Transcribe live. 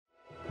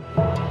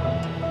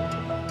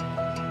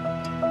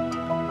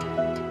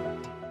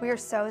We are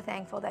so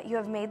thankful that you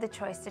have made the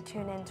choice to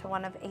tune in to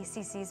one of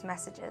ACC's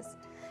messages.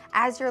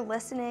 As you're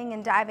listening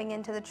and diving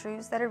into the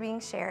truths that are being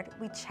shared,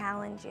 we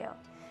challenge you.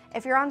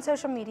 If you're on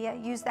social media,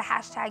 use the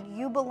hashtag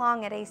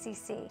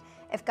YouBelongAtACC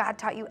if God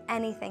taught you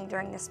anything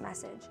during this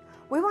message.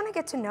 We want to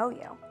get to know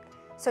you.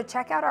 So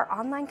check out our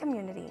online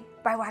community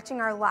by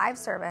watching our live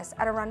service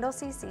at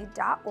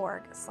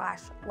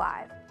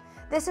arundelcc.org/live.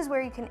 This is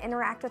where you can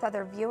interact with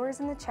other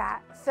viewers in the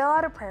chat, fill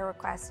out a prayer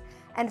request,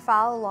 and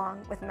follow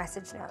along with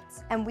message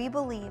notes. And we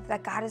believe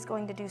that God is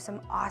going to do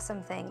some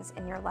awesome things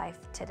in your life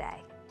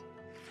today.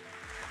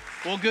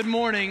 Well, good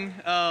morning.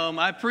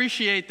 I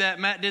appreciate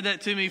that. Matt did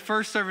that to me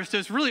first service too.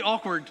 It's really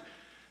awkward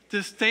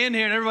to stand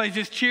here and everybody's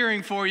just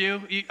cheering for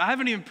you. I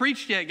haven't even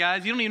preached yet,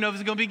 guys. You don't even know if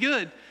it's going to be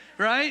good,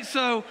 right?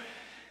 So,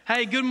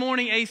 hey, good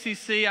morning,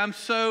 ACC. I'm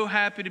so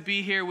happy to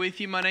be here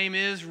with you. My name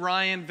is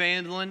Ryan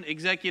Vandelinde,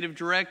 Executive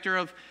Director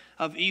of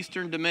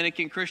Eastern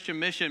Dominican Christian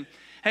Mission.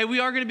 Hey,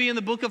 we are going to be in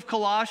the book of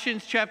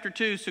Colossians chapter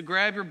 2, so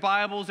grab your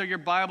Bibles or your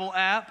Bible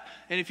app.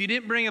 And if you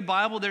didn't bring a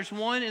Bible, there's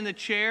one in the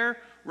chair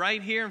right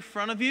here in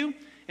front of you.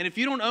 And if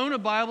you don't own a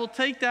Bible,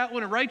 take that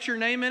one and write your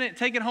name in it and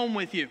take it home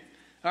with you.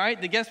 All right,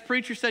 the guest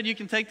preacher said you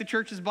can take the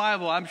church's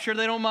Bible. I'm sure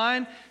they don't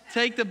mind.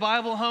 Take the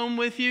Bible home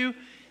with you.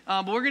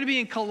 But we're going to be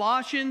in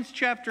Colossians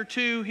chapter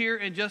 2 here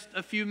in just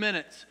a few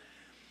minutes.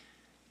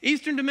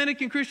 Eastern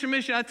Dominican Christian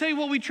Mission, I tell you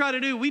what we try to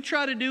do. We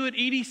try to do at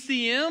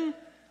EDCM.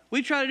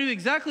 We try to do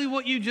exactly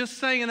what you just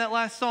sang in that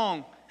last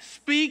song.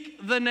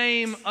 Speak the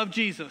name of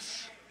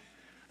Jesus.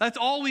 That's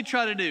all we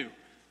try to do.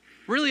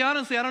 Really,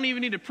 honestly, I don't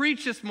even need to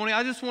preach this morning.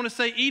 I just want to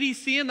say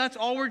EDCM, that's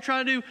all we're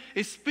trying to do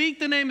is speak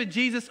the name of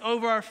Jesus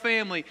over our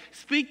family.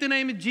 Speak the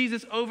name of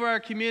Jesus over our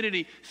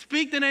community.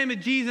 Speak the name of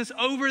Jesus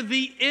over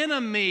the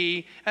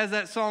enemy, as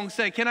that song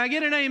said. Can I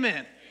get an amen?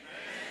 Amen.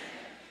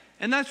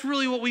 And that's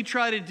really what we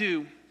try to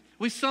do.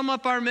 We sum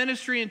up our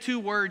ministry in two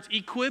words,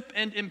 equip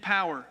and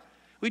empower.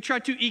 We try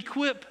to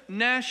equip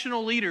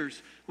national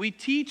leaders. We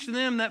teach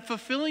them that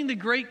fulfilling the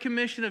great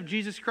commission of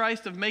Jesus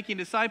Christ of making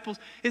disciples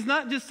is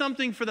not just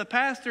something for the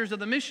pastors or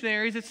the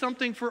missionaries, it's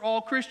something for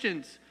all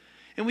Christians.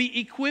 And we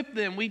equip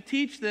them, we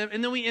teach them,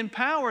 and then we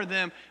empower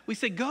them. We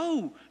say,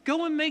 go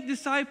and make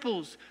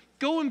disciples.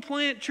 Go and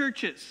plant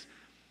churches.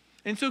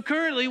 And so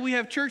currently we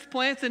have church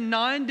plants in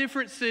 9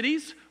 different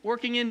cities,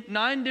 working in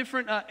 9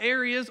 different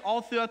areas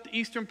all throughout the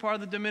eastern part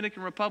of the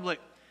Dominican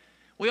Republic.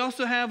 We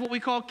also have what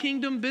we call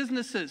kingdom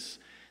businesses.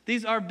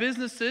 These are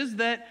businesses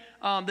that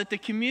the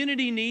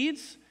community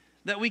needs,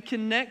 that we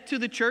connect to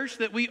the church,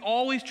 that we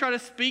always try to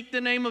speak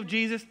the name of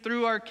Jesus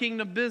through our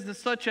kingdom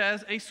business, such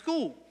as a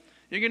school.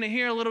 You're going to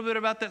hear a little bit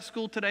about that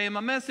school today in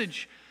my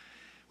message.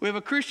 We have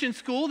a Christian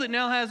school that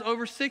now has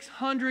over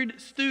 600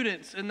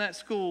 students in that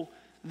school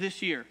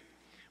this year.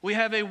 We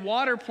have a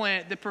water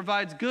plant that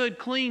provides good,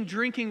 clean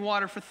drinking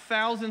water for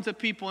thousands of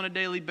people on a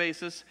daily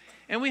basis.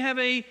 And we have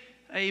a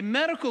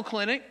medical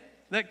clinic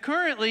that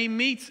currently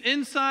meets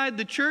inside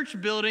the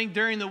church building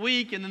during the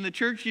week, and then the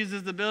church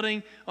uses the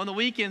building on the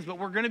weekends. But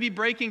we're going to be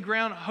breaking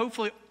ground,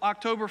 hopefully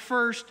October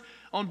 1st,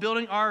 on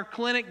building our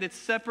clinic that's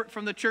separate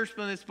from the church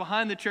building, that's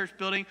behind the church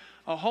building,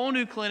 a whole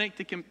new clinic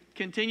to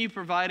continue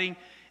providing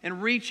and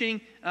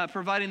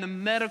providing the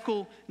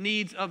medical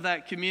needs of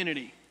that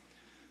community.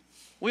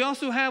 We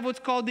also have what's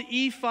called the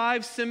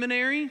E5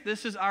 Seminary.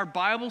 This is our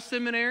Bible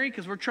seminary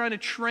because we're trying to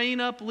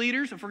train up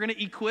leaders. If we're going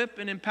to equip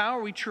and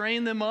empower, we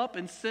train them up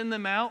and send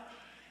them out.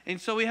 And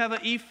so we have an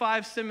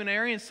E5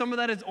 seminary, and some of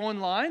that is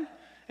online,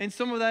 and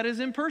some of that is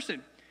in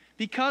person.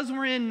 Because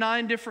we're in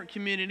 9 different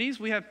communities,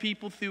 we have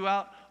people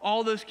throughout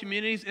all those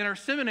communities in our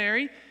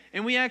seminary,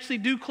 and we actually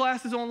do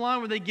classes online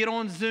where they get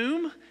on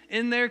Zoom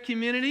in their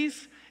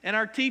communities, and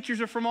our teachers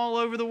are from all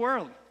over the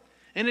world.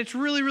 And it's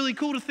really, really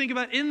cool to think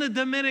about. In the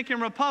Dominican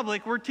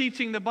Republic, we're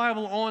teaching the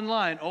Bible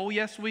online. Oh,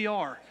 yes, we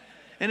are.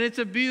 And it's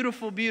a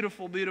beautiful,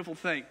 beautiful, beautiful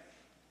thing.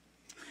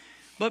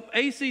 But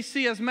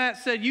ACC, as Matt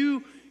said,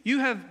 we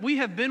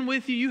have been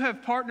with you. You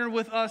have partnered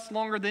with us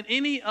longer than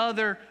any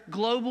other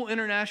global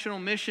international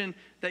mission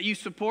that you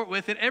support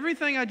with. And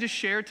everything I just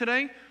shared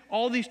today,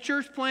 all these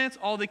church plants,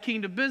 all the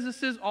kingdom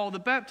businesses, all the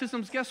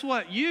baptisms, guess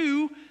what?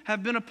 You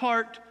have been a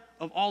part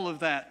of all of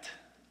that.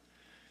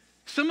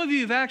 Some of you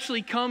have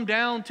actually come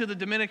down to the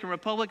Dominican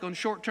Republic on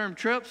short-term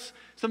trips.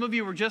 Some of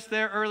you were just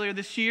there earlier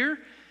this year,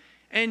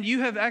 and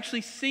you have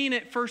actually seen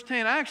it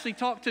firsthand. I actually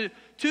talked to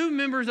 2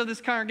 members of this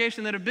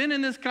congregation that have been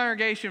in this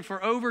congregation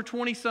for over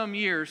 20-some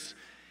years,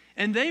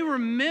 and they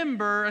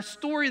remember a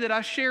story that I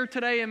shared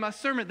today in my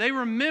sermon. They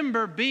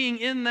remember being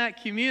in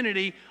that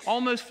community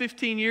almost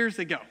 15 years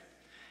ago.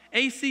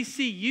 ACC,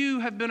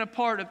 you have been a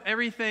part of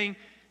everything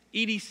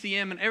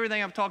EDCM and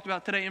everything I've talked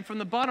about today, and from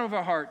the bottom of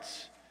our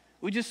hearts,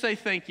 we just say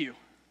thank you.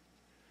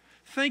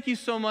 Thank you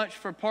so much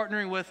for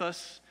partnering with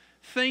us.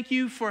 Thank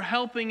you for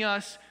helping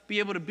us be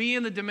able to be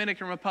in the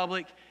Dominican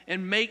Republic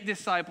and make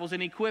disciples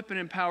and equip and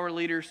empower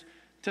leaders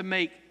to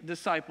make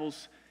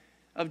disciples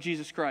of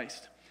Jesus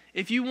Christ.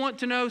 If you want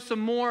to know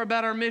some more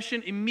about our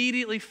mission,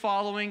 immediately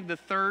following the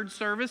 3rd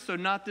service, so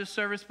not this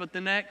service but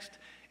the next,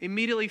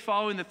 immediately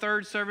following the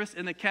 3rd service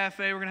in the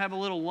cafe, we're going to have a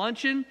little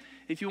luncheon.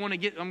 If you want to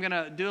get, I'm going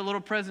to do a little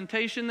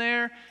presentation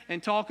there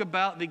and talk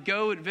about the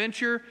Go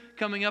Adventure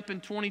coming up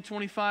in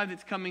 2025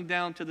 that's coming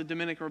down to the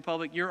Dominican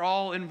Republic. You're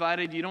all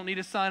invited. You don't need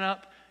to sign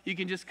up. You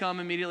can just come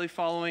immediately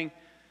following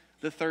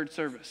the third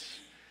service.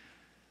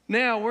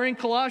 Now, we're in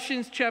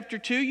Colossians chapter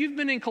 2. You've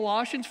been in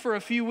Colossians for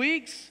a few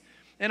weeks,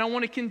 and I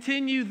want to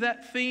continue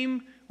that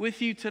theme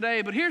with you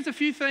today. But here's a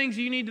few things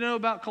you need to know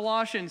about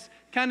Colossians.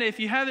 Kind of, if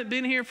you haven't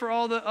been here for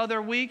all the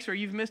other weeks or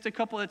you've missed a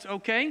couple, that's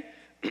okay.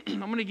 I'm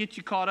going to get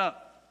you caught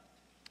up.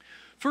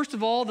 First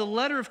of all, the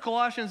letter of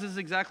Colossians is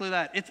exactly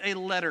that. It's a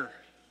letter.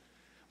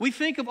 We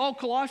think of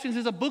Colossians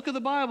as a book of the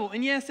Bible.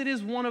 And yes, it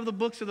is one of the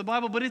books of the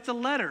Bible, but it's a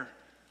letter.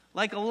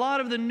 Like a lot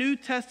of the New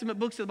Testament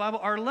books of the Bible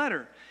are a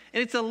letter.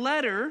 And it's a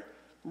letter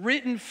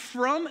written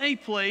from a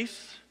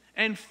place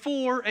and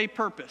for a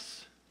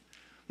purpose.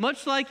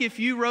 Much like if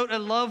you wrote a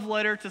love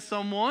letter to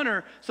someone,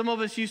 or some of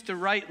us used to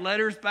write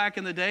letters back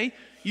in the day,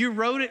 you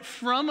wrote it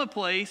from a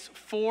place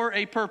for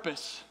a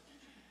purpose.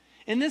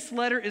 And this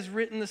letter is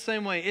written the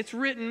same way. It's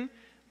written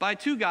by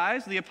two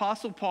guys, the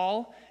Apostle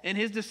Paul and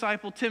his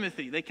disciple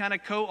Timothy. They kind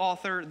of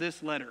co-author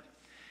this letter.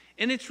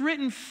 And it's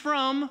written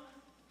from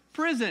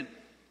prison.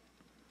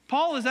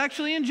 Paul is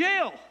actually in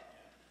jail.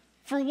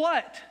 For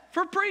what?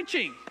 For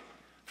preaching.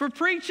 For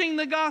preaching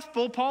the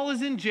gospel, Paul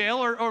is in jail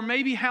or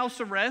maybe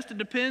house arrest. It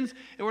depends.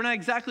 We're not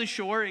exactly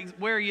sure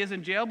where he is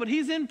in jail, but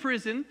he's in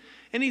prison,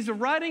 and he's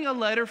writing a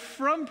letter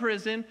from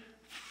prison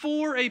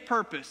for a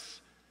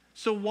purpose.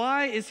 So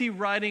why is he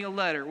writing a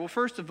letter? Well,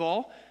 first of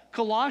all,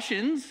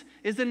 Colossians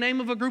is the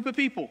name of a group of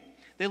people.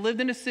 They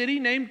lived in a city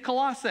named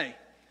Colossae.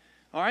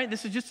 All right,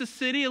 this is just a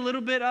city a little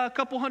bit, a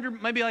couple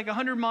hundred, maybe like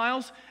 100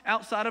 miles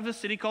outside of a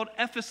city called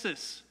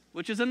Ephesus,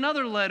 which is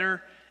another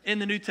letter in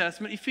the New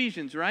Testament,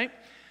 Ephesians, right?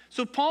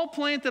 So Paul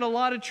planted a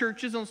lot of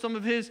churches on some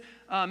of his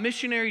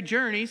missionary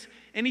journeys,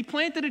 and he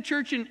planted a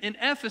church in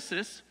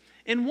Ephesus.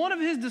 And one of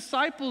his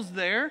disciples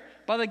there,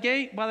 by the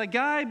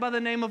guy by the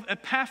name of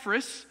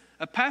Epaphras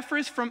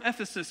from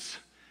Ephesus.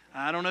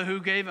 I don't know who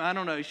gave him, I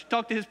don't know. You should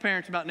talk to his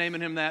parents about naming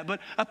him that.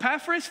 But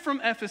Epaphras from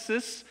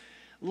Ephesus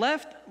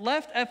left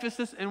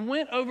Ephesus and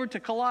went over to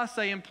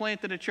Colossae and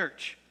planted a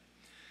church.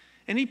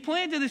 And he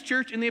planted this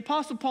church, and the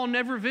Apostle Paul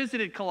never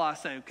visited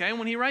Colossae, okay?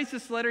 When he writes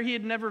this letter, he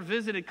had never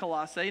visited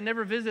Colossae,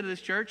 never visited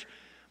this church.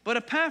 But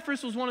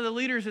Epaphras was one of the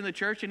leaders in the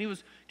church, and he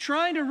was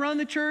trying to run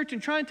the church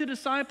and trying to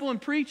disciple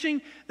and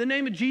preaching the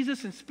name of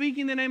Jesus and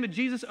speaking the name of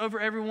Jesus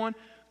over everyone.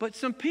 But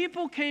some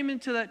people came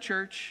into that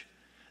church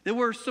that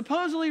were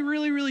supposedly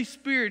really, really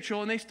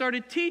spiritual, and they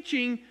started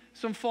teaching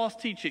some false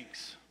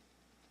teachings.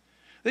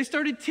 They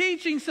started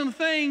teaching some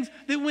things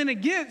that went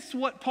against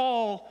what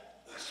Paul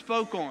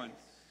spoke on.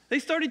 They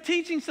started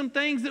teaching some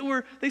things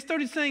they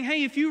started saying,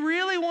 hey, if you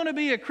really want to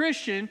be a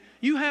Christian,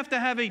 you have to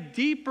have a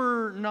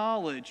deeper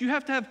knowledge. You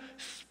have to have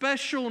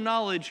special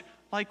knowledge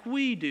like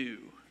we do.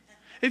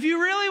 If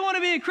you really want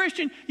to be a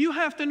Christian, you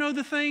have to know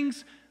the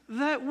things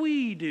that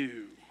we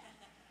do.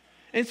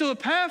 And so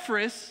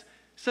Epaphras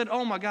said,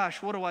 oh my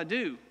gosh, what do I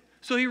do?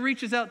 So he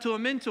reaches out to a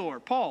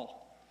mentor, Paul.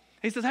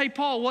 He says, hey,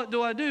 Paul, what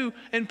do I do?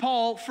 And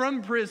Paul,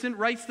 from prison,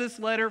 writes this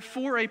letter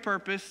for a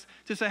purpose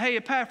to say, hey,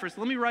 Epaphras,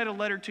 let me write a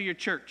letter to your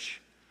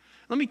church.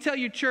 Let me tell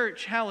your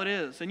church how it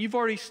is. And you've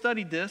already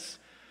studied this.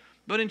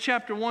 But in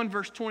chapter 1,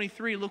 verse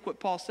 23, look what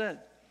Paul said.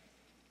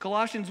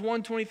 Colossians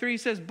 1:23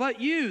 says,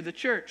 but you, the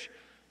church,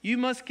 you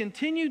must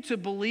continue to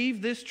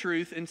believe this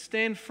truth and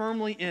stand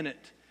firmly in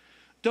it.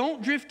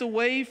 Don't drift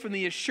away from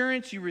the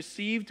assurance you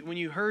received when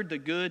you heard the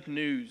good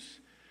news.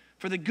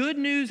 For the good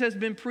news has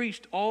been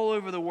preached all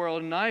over the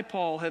world, and I,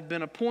 Paul, have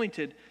been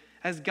appointed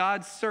as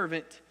God's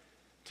servant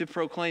to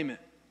proclaim it.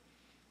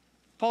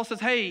 Paul says,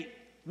 hey,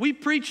 we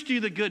preached you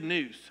the good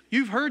news.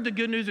 You've heard the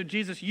good news of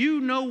Jesus. You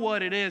know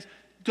what it is.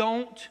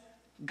 Don't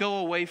go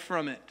away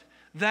from it.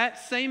 That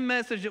same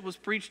message that was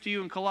preached to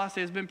you in Colossae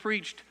has been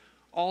preached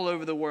all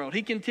over the world.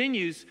 He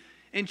continues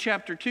in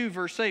chapter 2,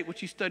 verse 8,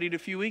 which you studied a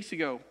few weeks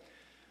ago.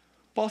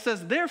 Paul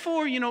says,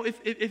 therefore,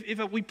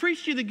 if we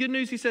preached you the good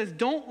news, he says,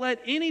 don't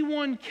let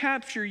anyone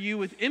capture you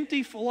with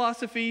empty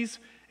philosophies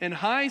and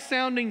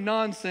high-sounding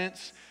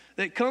nonsense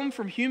that come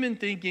from human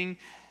thinking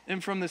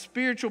and from the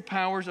spiritual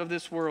powers of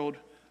this world,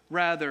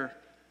 rather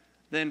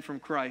than from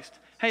Christ.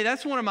 Hey,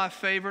 that's one of my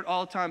favorite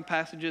all-time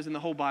passages in the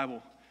whole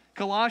Bible.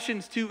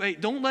 Colossians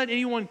 2:8. Don't let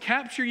anyone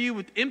capture you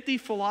with empty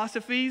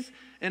philosophies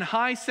and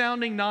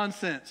high-sounding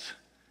nonsense.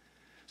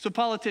 So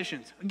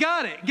politicians,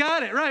 got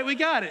it, right, we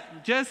got it.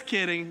 Just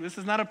kidding. This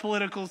is not a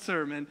political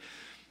sermon.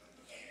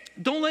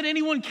 Don't let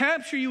anyone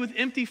capture you with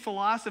empty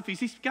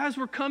philosophies. These guys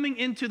were coming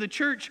into the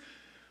church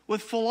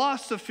with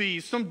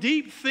philosophies, some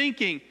deep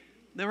thinking.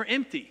 They were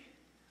empty.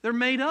 They're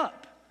made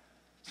up.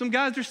 Some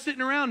guys are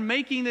sitting around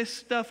making this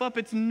stuff up.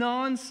 It's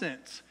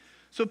nonsense.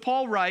 So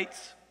Paul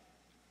writes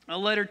a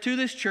letter to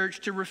this church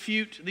to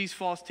refute these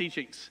false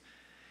teachings.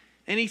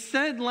 And he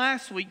said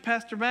last week,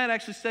 Pastor Matt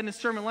actually said in his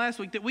sermon last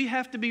week, that we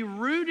have to be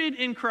rooted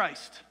in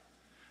Christ.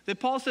 That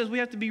Paul says we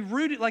have to be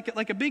rooted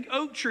like a big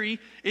oak tree.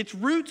 Its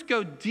roots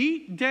go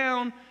deep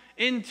down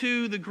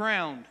into the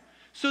ground.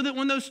 So that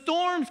when those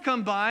storms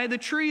come by, the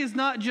tree is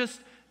not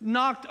just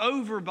knocked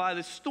over by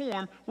the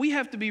storm. We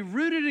have to be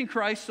rooted in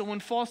Christ so when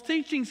false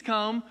teachings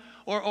come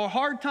or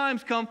hard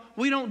times come,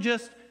 we don't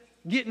just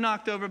get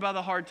knocked over by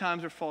the hard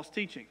times or false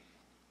teaching.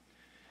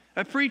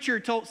 A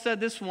preacher said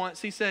this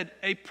once. He said,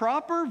 a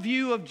proper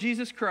view of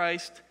Jesus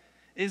Christ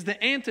is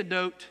the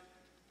antidote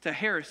to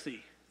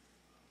heresy.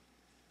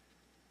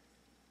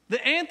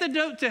 The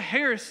antidote to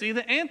heresy,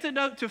 the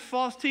antidote to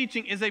false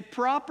teaching is a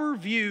proper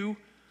view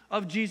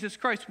of Jesus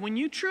Christ. When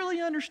you truly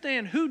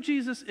understand who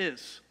Jesus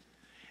is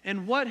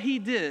and what he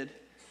did,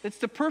 it's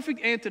the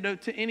perfect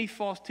antidote to any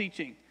false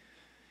teaching.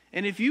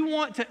 And if you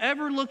want to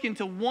ever look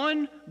into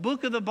one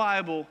book of the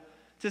Bible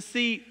to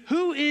see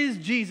who is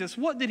Jesus,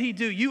 what did he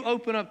do, you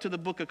open up to the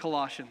book of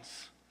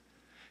Colossians.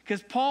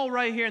 Because Paul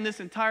right here in this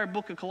entire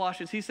book of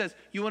Colossians, he says,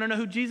 you want to know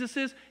who Jesus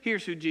is?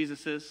 Here's who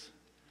Jesus is.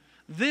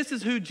 This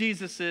is who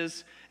Jesus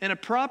is, and a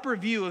proper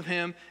view of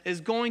him is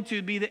going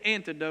to be the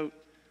antidote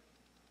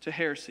to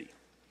heresy.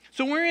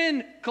 So we're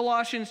in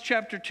Colossians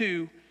chapter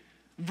 2,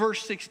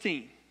 verse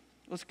 16.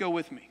 Let's go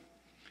with me.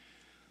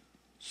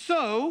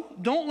 So,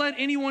 don't let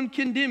anyone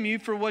condemn you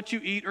for what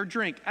you eat or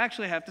drink.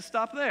 Actually, I have to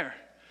stop there.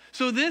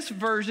 So this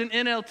version,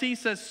 NLT,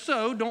 says,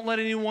 so, don't let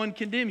anyone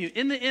condemn you.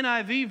 In the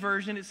NIV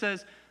version, it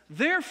says,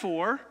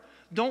 therefore,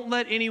 don't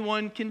let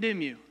anyone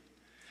condemn you.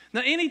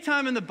 Now,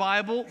 anytime in the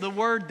Bible the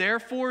word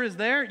therefore is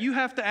there, you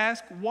have to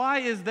ask, why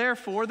is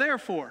therefore,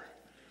 therefore?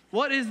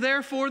 What is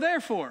therefore,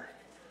 therefore?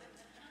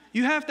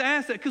 You have to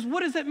ask that, because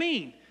what does that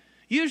mean?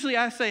 Usually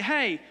I say,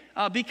 hey,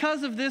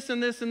 because of this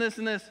and this and this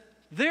and this,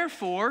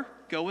 therefore,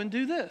 go and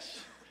do this.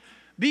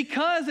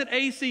 Because at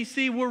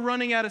ACC we're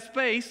running out of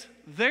space,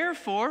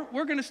 therefore,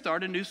 we're going to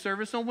start a new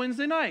service on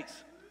Wednesday nights.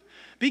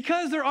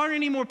 Because there aren't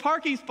any more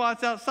parking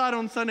spots outside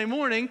on Sunday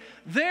morning,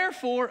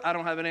 therefore, I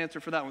don't have an answer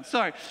for that one,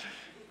 sorry.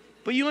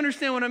 But you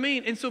understand what I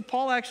mean? And so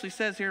Paul actually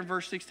says here in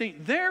verse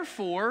 16,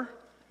 therefore,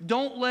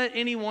 don't let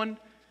anyone,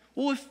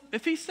 well,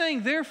 if he's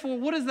saying therefore,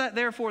 what is that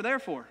therefore?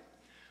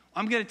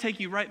 I'm going to take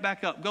you right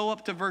back up. Go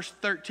up to verse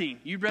 13.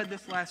 You read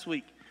this last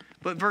week.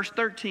 But verse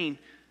 13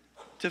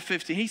 to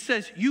 15, he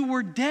says, you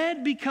were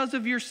dead because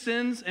of your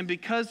sins and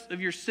because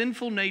of your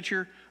sinful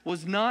nature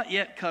was not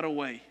yet cut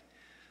away.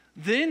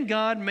 Then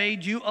God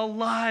made you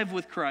alive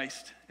with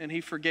Christ, and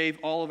he forgave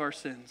all of our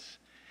sins.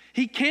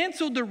 He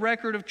canceled the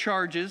record of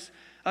charges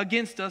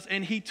against us,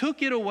 and he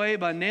took it away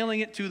by nailing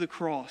it to the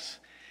cross.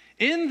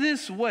 In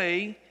this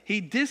way,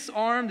 he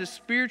disarmed the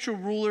spiritual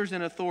rulers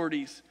and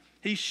authorities.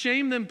 He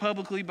shamed them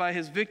publicly by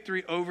his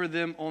victory over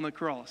them on the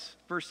cross.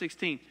 Verse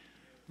 16.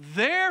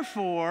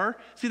 Therefore,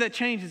 see, that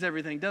changes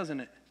everything,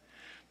 doesn't it?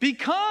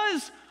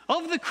 Because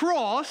of the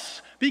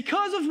cross,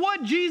 because of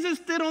what Jesus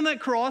did on that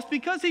cross,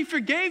 because he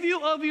forgave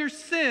you of your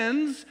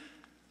sins,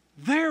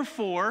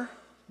 therefore,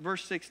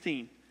 verse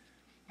 16,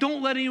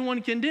 don't let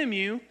anyone condemn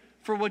you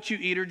for what you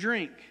eat or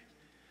drink,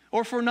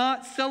 or for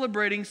not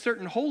celebrating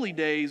certain holy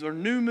days or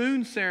new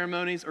moon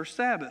ceremonies or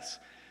Sabbaths.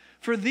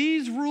 For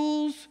these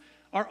rules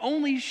are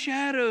only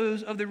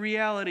shadows of the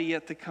reality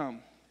yet to come.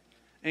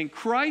 And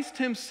Christ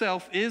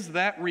himself is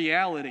that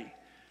reality.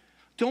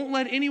 Don't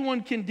let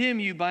anyone condemn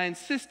you by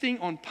insisting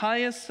on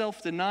pious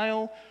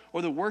self-denial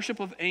or the worship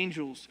of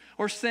angels,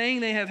 or saying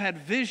they have had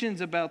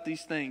visions about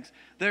these things.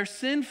 Their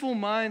sinful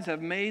minds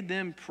have made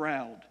them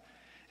proud,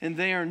 and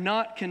they are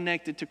not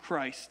connected to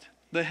Christ,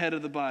 the head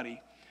of the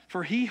body.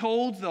 For he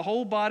holds the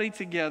whole body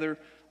together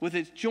with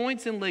its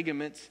joints and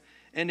ligaments,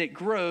 and it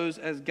grows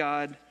as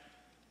God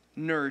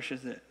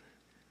nourishes it.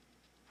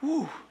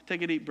 Whew,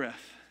 take a deep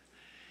breath.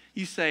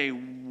 You say,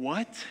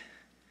 what?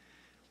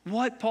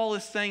 What Paul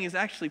is saying is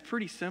actually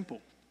pretty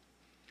simple.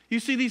 You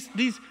see,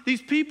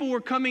 these people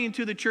were coming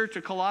into the church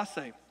of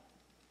Colossae.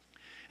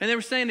 And they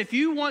were saying, if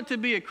you want to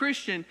be a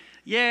Christian,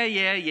 yeah,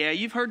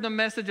 you've heard the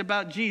message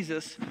about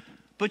Jesus,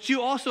 but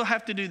you also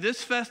have to do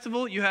this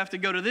festival, you have to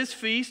go to this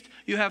feast,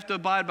 you have to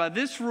abide by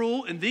this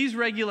rule and these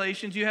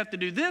regulations, you have to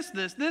do this,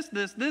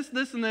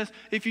 and this,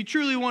 if you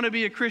truly want to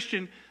be a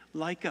Christian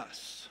like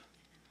us.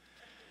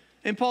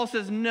 And Paul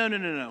says,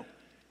 no.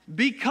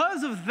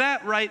 Because of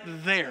that right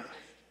there,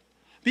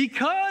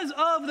 because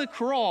of the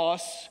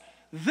cross,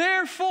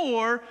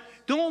 therefore,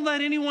 don't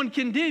let anyone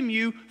condemn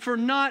you for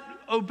not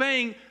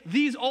obeying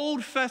these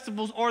old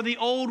festivals or the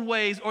old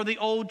ways or the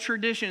old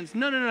traditions.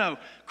 No.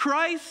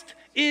 Christ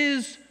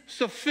is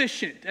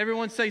sufficient.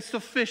 Everyone say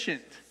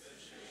sufficient.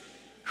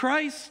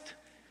 Christ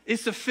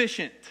is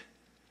sufficient.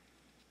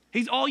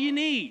 He's all you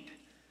need.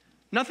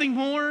 Nothing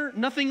more,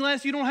 nothing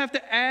less. You don't have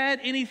to add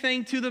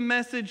anything to the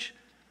message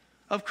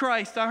of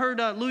Christ. I heard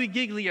Louis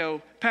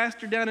Giglio,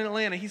 pastor down in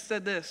Atlanta, he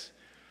said this: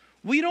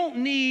 we don't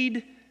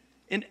need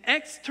an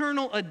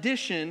external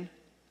addition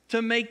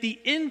to make the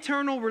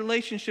internal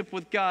relationship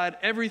with God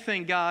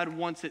everything God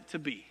wants it to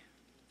be.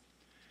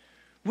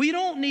 We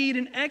don't need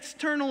an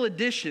external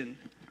addition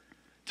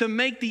to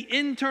make the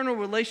internal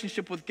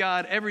relationship with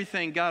God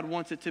everything God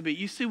wants it to be.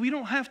 You see, we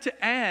don't have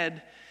to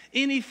add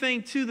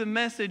anything to the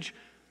message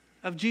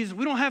of Jesus.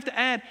 We don't have to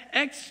add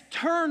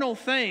external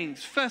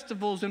things,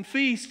 festivals and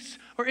feasts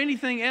or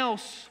anything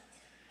else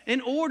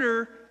in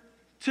order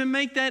to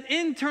make that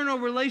internal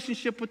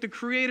relationship with the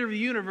creator of the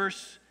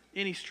universe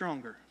any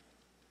stronger.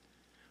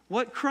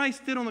 What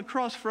Christ did on the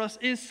cross for us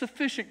is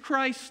sufficient.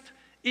 Christ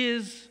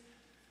is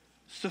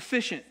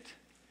sufficient.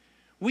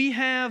 We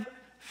have,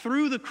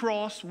 through the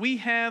cross, we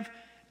have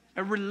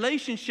a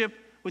relationship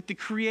with the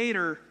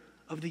creator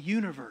of the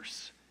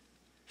universe.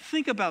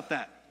 Think about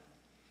that.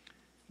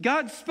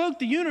 God spoke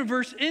the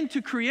universe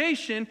into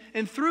creation,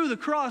 and through the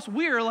cross,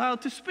 we are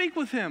allowed to speak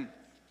with him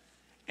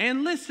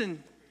and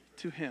listen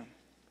to him.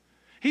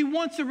 He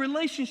wants a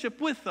relationship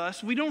with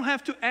us. We don't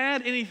have to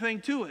add anything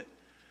to it.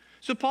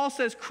 So Paul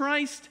says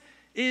Christ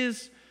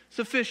is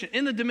sufficient.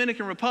 In the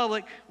Dominican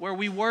Republic, where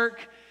we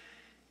work,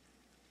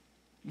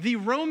 the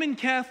Roman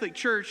Catholic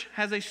Church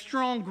has a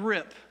strong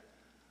grip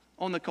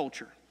on the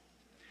culture.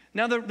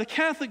 Now, the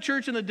Catholic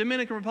Church in the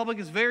Dominican Republic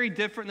is very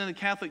different than the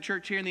Catholic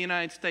Church here in the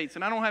United States,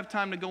 and I don't have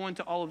time to go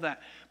into all of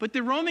that. But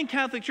the Roman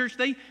Catholic Church,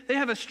 they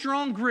have a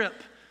strong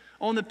grip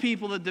on the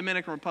people of the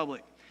Dominican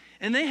Republic.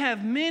 And they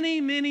have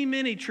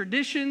many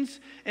traditions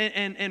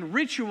and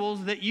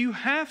rituals that you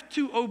have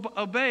to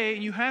obey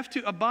and you have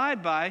to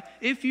abide by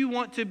if you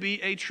want to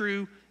be a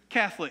true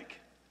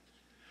Catholic.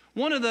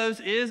 One of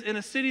those is in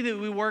a city that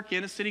we work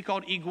in, a city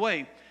called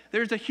Higüey.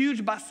 There's a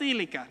huge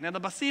basilica. Now, the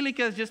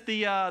basilica is just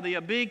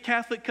the big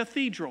Catholic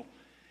cathedral.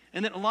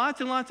 And then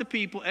lots and lots of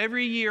people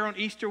every year on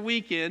Easter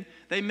weekend,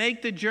 they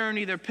make the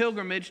journey, their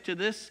pilgrimage to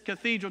this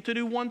cathedral to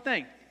do one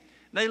thing.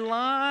 They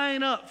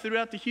line up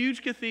throughout the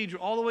huge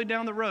cathedral all the way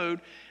down the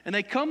road, and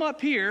they come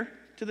up here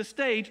to the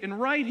stage, and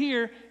right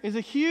here is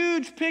a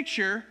huge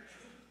picture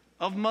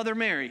of Mother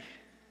Mary.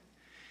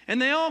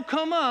 And they all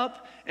come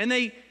up, and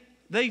they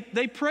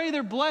pray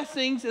their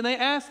blessings, and they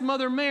ask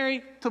Mother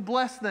Mary to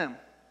bless them.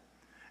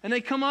 And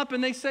they come up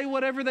and they say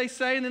whatever they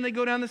say, and then they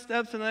go down the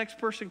steps and the next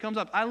person comes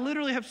up. I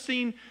literally have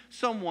seen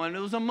someone, it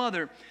was a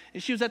mother,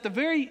 and she was at the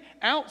very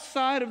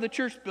outside of the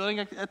church building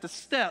at the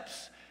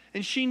steps,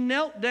 and she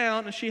knelt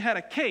down and she had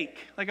a cake,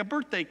 like a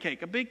birthday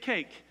cake, a big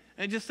cake,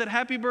 and it just said,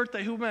 "Happy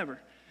birthday, whomever."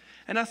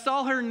 And I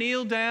saw her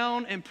kneel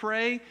down and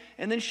pray,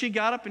 and then she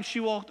got up and she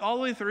walked all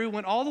the way through,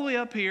 went all the way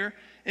up here,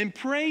 and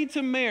prayed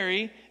to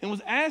Mary and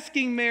was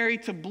asking Mary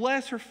to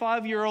bless her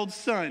 5-year-old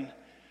son.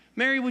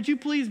 "Mary, would you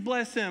please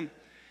bless him?"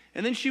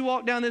 And then she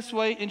walked down this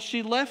way and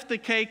she left the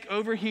cake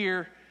over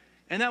here.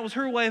 And that was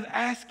her way of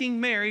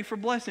asking Mary for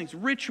blessings,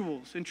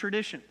 rituals, and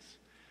traditions.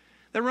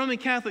 The Roman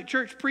Catholic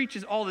Church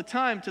preaches all the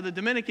time to the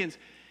Dominicans,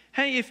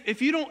 hey,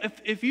 if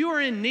you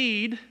are in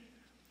need,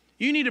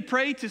 you need to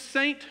pray to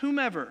Saint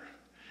whomever.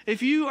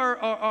 If you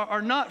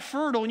are not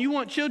fertile and you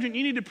want children,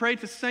 you need to pray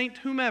to Saint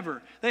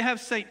whomever. They have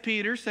Saint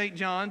Peter, Saint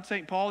John,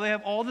 Saint Paul. They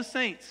have all the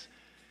saints.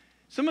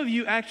 Some of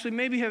you actually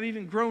maybe have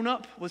even grown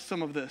up with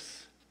some of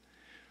this.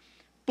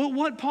 But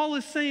what Paul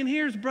is saying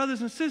here is, brothers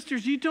and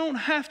sisters, you don't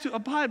have to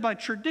abide by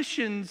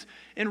traditions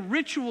and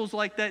rituals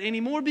like that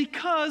anymore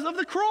because of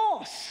the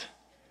cross.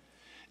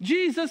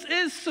 Jesus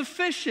is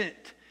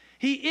sufficient.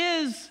 He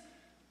is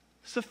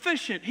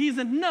sufficient. He's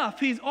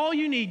enough. He's all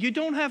you need. You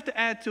don't have to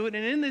add to it.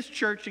 And in this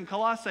church in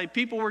Colossae,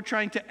 people were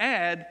trying to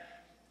add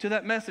to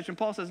that message. And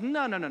Paul says,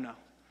 no.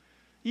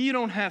 You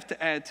don't have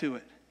to add to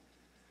it.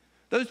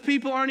 Those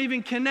people aren't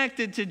even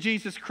connected to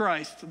Jesus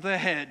Christ, the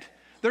head.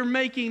 They're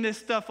making this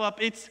stuff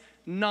up. It's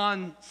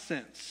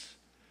nonsense.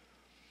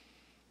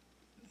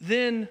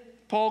 Then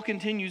Paul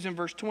continues in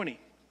verse 20.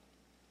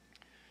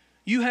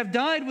 You have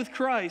died with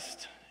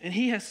Christ, and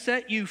he has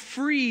set you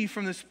free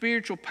from the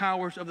spiritual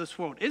powers of this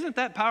world. Isn't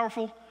that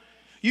powerful?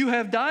 You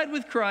have died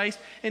with Christ,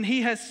 and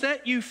he has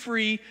set you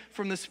free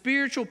from the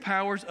spiritual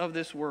powers of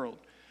this world.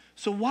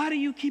 So why do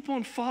you keep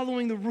on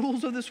following the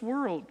rules of this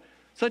world,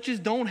 such as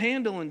don't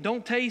handle and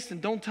don't taste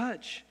and don't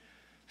touch?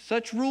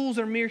 Such rules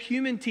are mere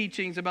human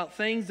teachings about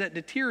things that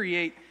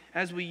deteriorate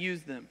as we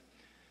use them.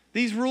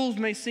 These rules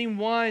may seem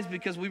wise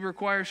because we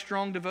require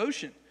strong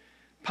devotion,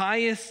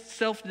 pious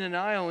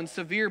self-denial, and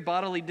severe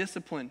bodily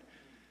discipline,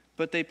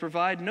 but they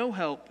provide no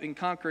help in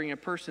conquering a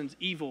person's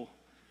evil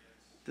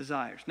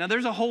desires. Now,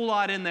 there's a whole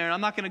lot in there, and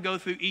I'm not going to go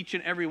through each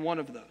and every one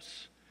of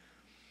those.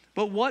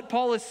 But what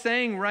Paul is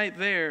saying right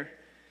there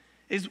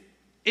is,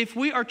 if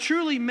we are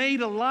truly made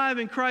alive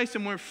in Christ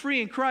and we're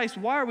free in Christ,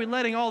 why are we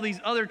letting all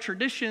these other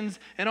traditions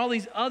and all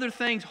these other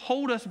things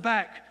hold us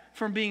back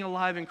from being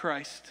alive in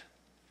Christ?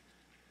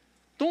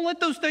 Don't let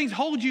those things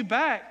hold you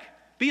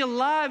back. Be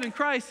alive in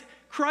Christ.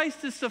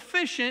 Christ is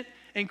sufficient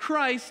and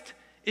Christ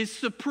is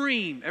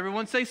supreme.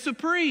 Everyone say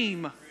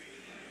supreme.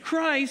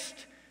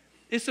 Christ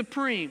is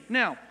supreme.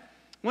 Now,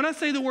 when I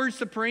say the word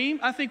supreme,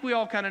 I think we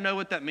all kind of know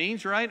what that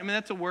means, right? I mean,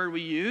 that's a word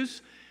we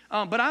use.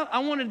 But I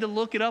wanted to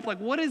look it up. Like,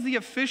 what is the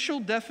official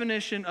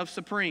definition of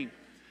supreme?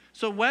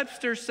 So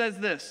Webster says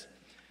this: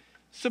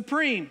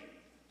 supreme,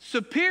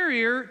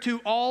 superior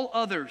to all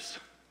others.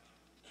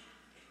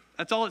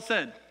 That's all it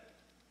said.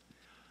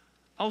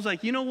 I was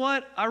like, you know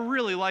what? I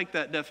really like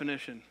that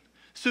definition.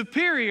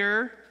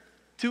 Superior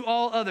to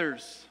all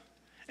others.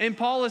 And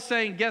Paul is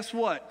saying, guess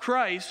what?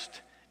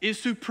 Christ is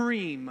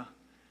supreme.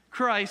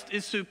 Christ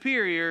is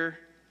superior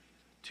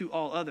to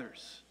all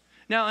others.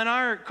 Now, in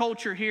our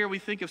culture here, we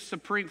think of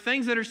supreme,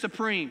 things that are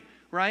supreme,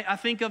 right, I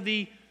think of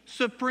the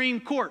Supreme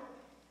Court.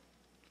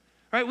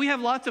 Right? We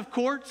have lots of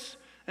courts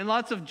and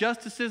lots of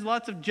justices,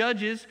 lots of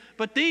judges,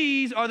 but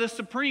these are the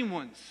supreme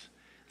ones.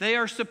 They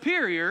are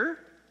superior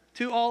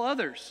to all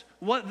others.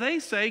 What they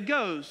say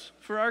goes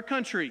for our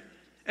country.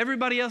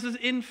 Everybody else is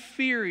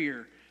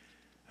inferior.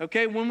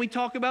 Okay, when we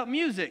talk about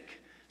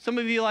music, some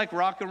of you like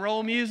rock and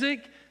roll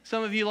music,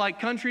 some of you like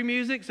country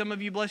music, some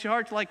of you, bless your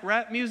hearts, like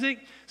rap music.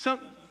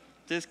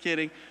 Just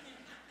kidding.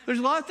 There's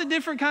lots of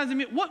different kinds of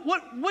music.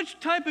 Which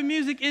type of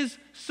music is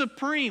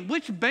supreme?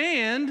 Which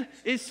band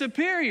is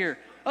superior?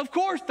 Of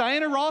course,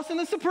 Diana Ross and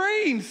the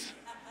Supremes.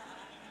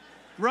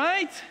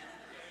 Right?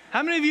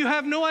 How many of you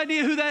have no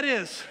idea who that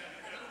is?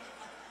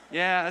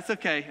 Yeah, that's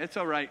okay. It's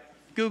all right.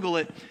 Google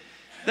it.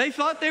 They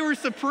thought they were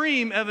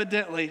supreme,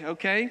 evidently,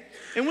 okay?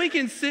 And we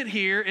can sit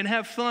here and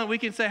have fun. We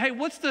can say, hey,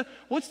 what's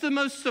the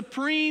most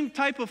supreme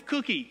type of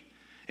cookie?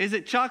 Is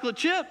it chocolate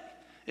chip?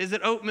 Is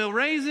it oatmeal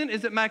raisin?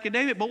 Is it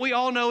macadamia? But we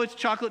all know it's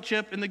chocolate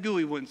chip and the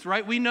gooey ones,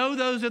 right? We know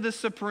those are the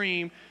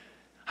supreme.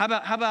 How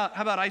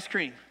about ice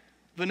cream?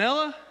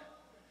 Vanilla?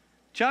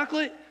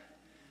 Chocolate?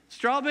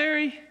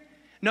 Strawberry?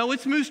 No,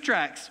 it's Moose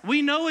Tracks.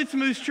 We know it's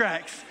Moose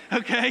Tracks,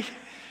 okay?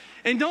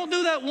 And don't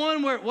do that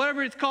one where,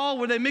 whatever it's called,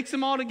 where they mix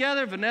them all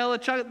together, vanilla,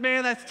 chocolate.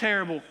 Man, that's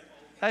terrible.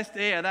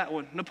 Yeah, that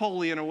one.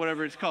 Napoleon or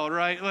whatever it's called,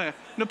 right? Yeah,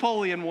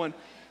 Napoleon one.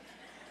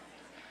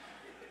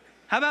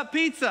 How about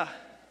pizza?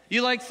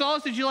 You like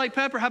sausage, you like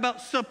pepper. How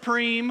about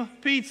Supreme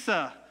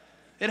Pizza?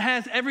 It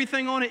has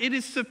everything on it. It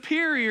is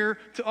superior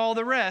to all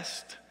the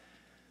rest,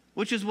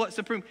 which is what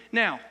Supreme.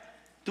 Now,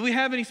 do we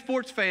have any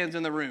sports fans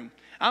in the room?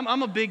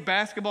 I'm a big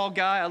basketball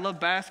guy. I love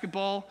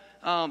basketball.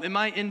 And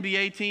my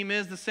NBA team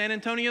is the San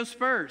Antonio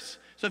Spurs.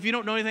 So if you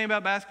don't know anything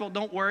about basketball,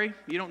 don't worry.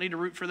 You don't need to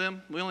root for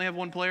them. We only have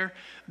one player.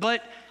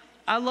 But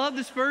I love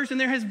the Spurs, and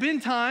there have been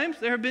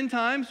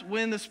times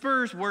when the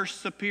Spurs were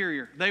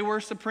superior. They were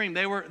supreme.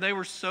 They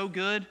were so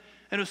good.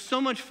 And it was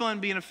so much fun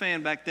being a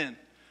fan back then.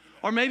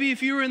 Or maybe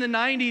if you were in the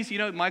 90s, you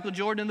know, Michael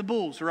Jordan and the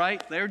Bulls,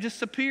 right? They were just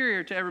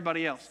superior to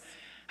everybody else.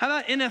 How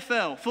about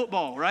NFL,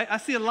 football, right? I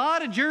see a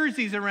lot of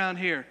jerseys around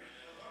here.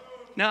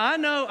 Now, I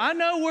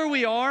know where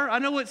we are. I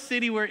know what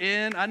city we're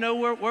in. I know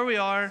where we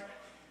are.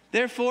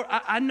 Therefore,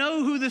 I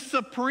know who the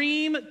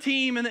supreme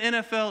team in the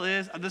NFL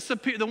is,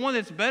 the one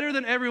that's better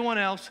than everyone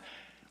else.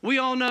 We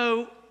all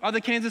know are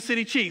the Kansas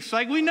City Chiefs.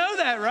 Like, we know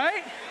that,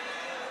 right?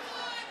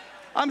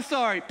 I'm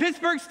sorry.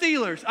 Pittsburgh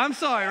Steelers. I'm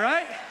sorry,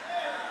 right?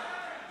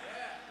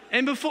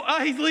 And before,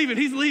 he's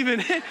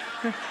leaving.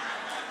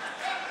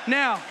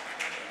 Now,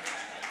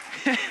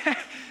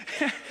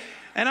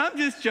 and I'm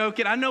just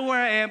joking. I know where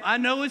I am. I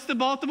know it's the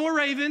Baltimore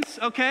Ravens,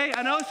 okay?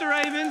 I know it's the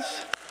Ravens.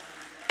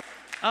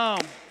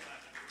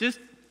 Just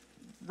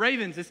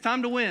Ravens, it's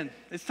time to win.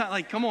 It's time,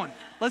 like, come on,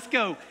 let's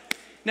go.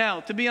 Now,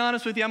 to be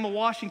honest with you, I'm a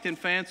Washington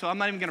fan, so I'm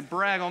not even going to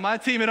brag on my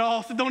team at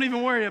all, so don't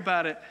even worry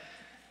about it.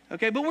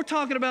 Okay, but we're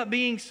talking about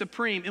being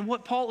supreme. And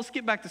let's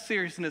get back to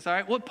seriousness, all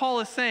right? What Paul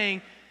is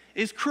saying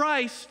is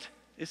Christ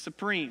is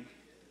supreme.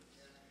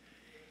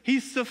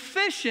 He's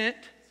sufficient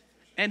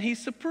and he's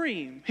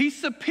supreme. He's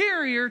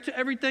superior to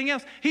everything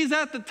else. He's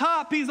at the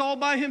top. He's all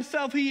by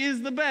himself. He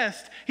is the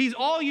best. He's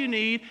all you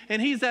need,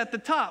 and he's at the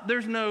top.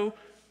 There's no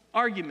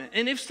argument.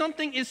 And if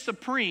something is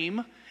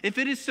supreme, if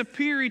it is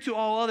superior to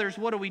all others,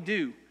 what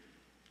do?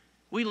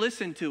 We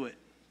listen to it.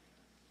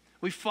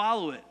 We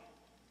follow it.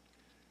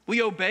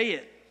 We obey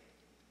it.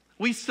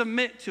 We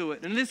submit to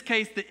it. In this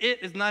case, the it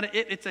is not an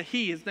it, it's a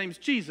he. His name's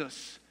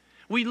Jesus.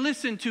 We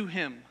listen to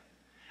him.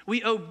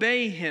 We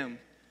obey him.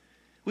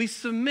 We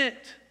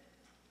submit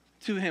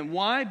to him.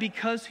 Why?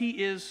 Because he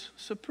is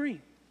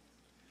supreme.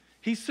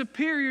 He's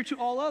superior to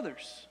all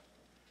others.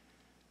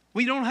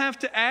 We don't have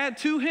to add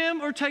to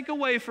him or take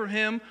away from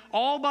him.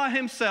 All by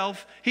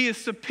himself, he is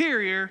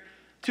superior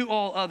to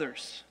all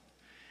others.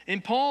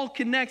 And Paul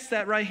connects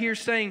that right here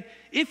saying,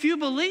 if you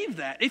believe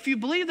that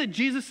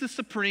Jesus is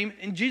supreme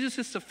and Jesus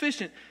is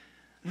sufficient,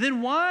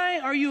 then why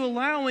are you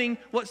allowing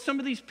what some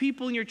of these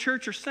people in your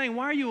church are saying?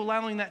 Why are you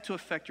allowing that to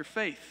affect your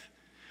faith?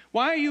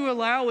 Why are you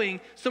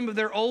allowing some of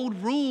their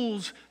old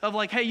rules of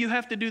like, hey, you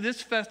have to do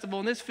this festival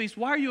and this feast?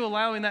 Why are you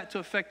allowing that to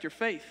affect your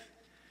faith?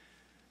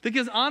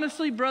 Because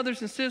honestly,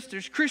 brothers and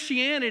sisters,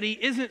 Christianity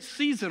isn't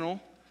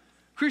seasonal.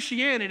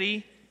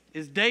 Christianity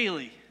is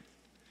daily.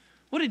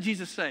 What did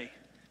Jesus say?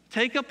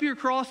 Take up your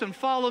cross and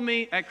follow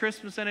me at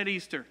Christmas and at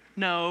Easter.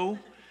 No.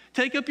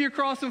 Take up your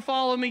cross and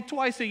follow me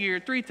twice a year,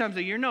 3 times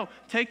a year. No.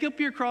 Take up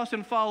your cross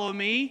and follow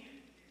me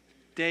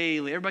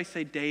daily. Everybody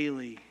say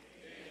daily.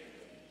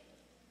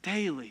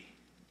 Daily.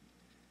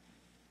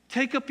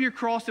 Take up your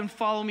cross and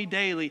follow me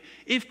daily.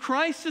 If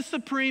Christ is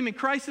supreme and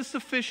Christ is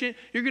sufficient,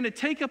 you're going to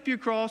take up your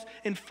cross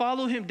and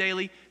follow him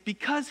daily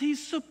because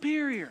he's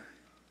superior.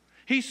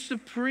 He's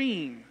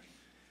supreme.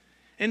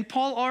 And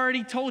Paul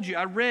already told you,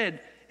 I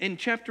read in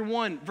chapter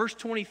 1, verse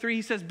 23,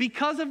 he says,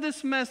 because of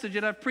this message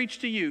that I've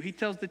preached to you, he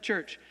tells the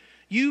church,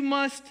 you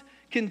must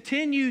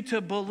continue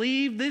to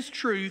believe this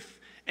truth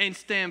and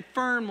stand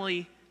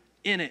firmly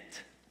in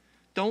it.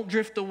 Don't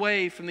drift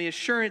away from the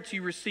assurance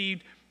you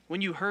received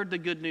when you heard the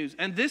good news.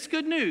 And this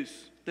good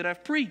news that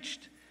I've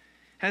preached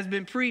has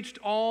been preached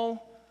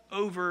all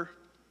over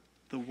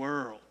the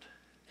world.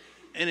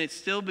 And it's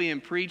still being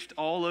preached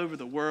all over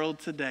the world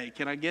today.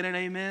 Can I get an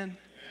amen?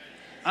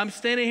 I'm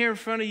standing here in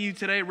front of you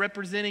today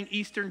representing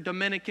Eastern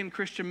Dominican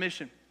Christian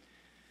Mission,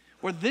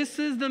 where this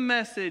is the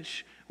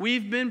message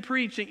we've been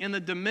preaching in the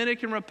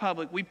Dominican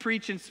Republic. We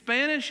preach in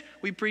Spanish,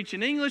 we preach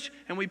in English,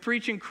 and we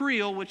preach in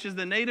Creole, which is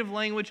the native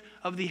language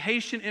of the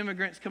Haitian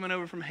immigrants coming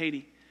over from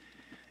Haiti.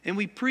 And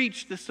we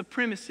preach the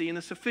supremacy and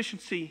the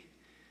sufficiency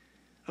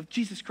of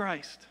Jesus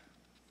Christ.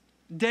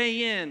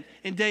 Day in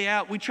and day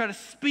out, we try to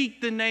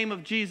speak the name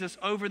of Jesus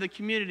over the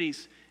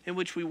communities in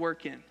which we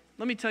work in.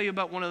 Let me tell you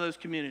about one of those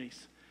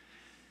communities.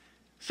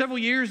 Several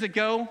years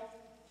ago,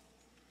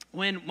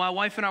 when my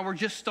wife and I were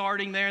just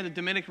starting there in the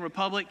Dominican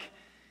Republic,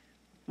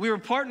 we were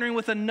partnering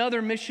with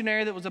another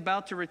missionary that was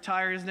about to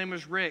retire. His name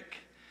was Rick.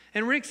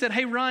 And Rick said,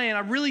 "Hey, Ryan,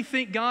 I really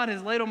think God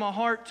has laid on my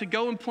heart to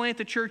go and plant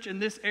the church in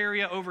this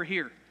area over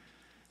here."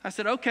 I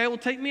said, "Okay, well,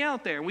 take me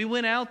out there." We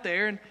went out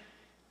there, and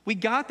we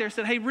got there and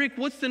said, "Hey, Rick,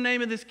 what's the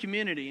name of this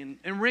community?"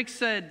 And Rick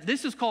said,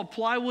 "This is called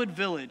Plywood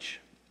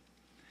Village."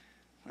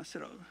 I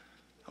said,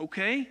 "Oh,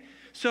 okay."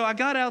 So I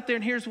got out there,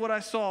 and here's what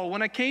I saw.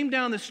 When I came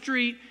down the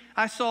street,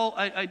 I saw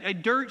a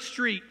dirt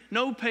street,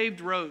 no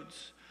paved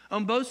roads.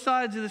 On both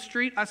sides of the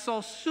street, I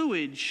saw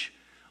sewage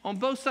on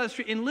both sides of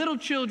the street, and little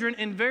children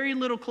in very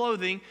little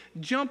clothing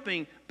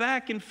jumping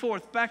back and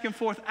forth,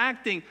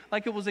 acting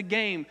like it was a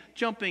game,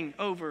 jumping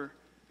over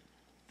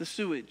the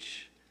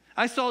sewage.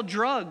 I saw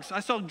drugs. I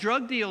saw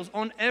drug deals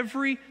on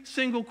every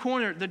single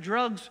corner. The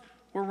drugs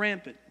were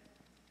rampant.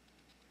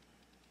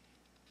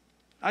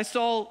 I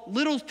saw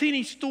little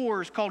teeny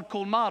stores called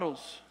colmados.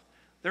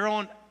 They're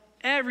on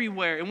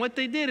everywhere. And what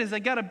they did is they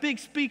got a big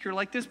speaker,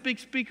 like this big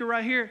speaker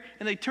right here,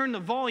 and they turned the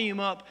volume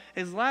up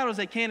as loud as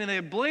they can, and they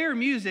blare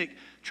music,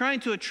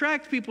 trying to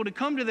attract people to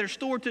come to their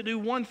store to do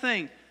one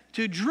thing,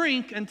 to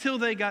drink until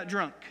they got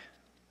drunk.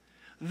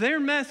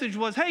 Their message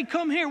was, "Hey,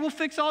 come here, we'll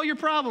fix all your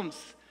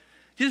problems.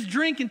 Just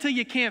drink until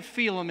you can't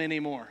feel them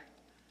anymore.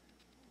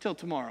 Till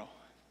tomorrow."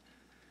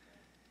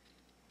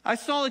 I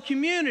saw a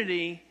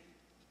community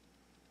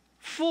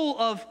full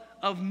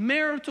of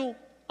marital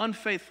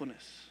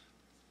unfaithfulness.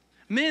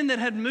 Men that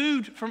had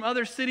moved from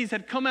other cities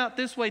had come out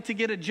this way to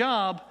get a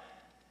job,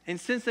 and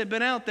since they've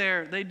been out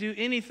there, they do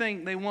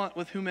anything they want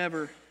with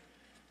whomever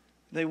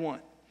they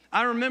want.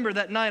 I remember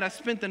that night, I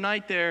spent the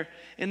night there,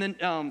 and then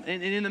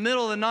in the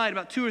middle of the night,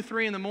 about 2 or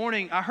 3 in the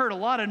morning, I heard a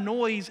lot of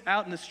noise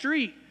out in the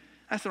street.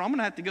 I said, "I'm going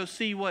to have to go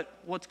see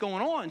what's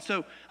going on."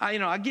 So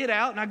I get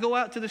out, and I go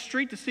out to the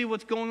street to see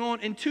what's going on,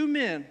 and 2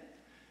 men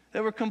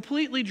that were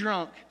completely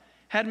drunk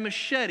had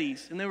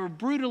machetes, and they were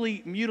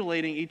brutally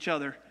mutilating each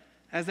other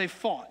as they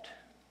fought.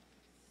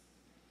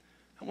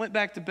 I went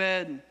back to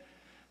bed, and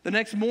the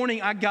next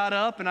morning I got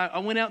up, and I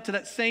went out to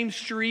that same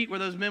street where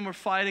those men were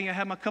fighting. I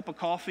had my cup of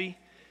coffee.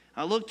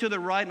 I looked to the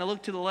right, and I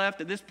looked to the left.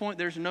 At this point,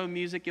 there's no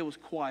music. It was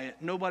quiet.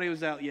 Nobody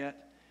was out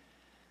yet.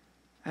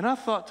 And I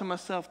thought to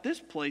myself, this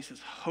place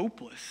is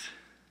hopeless.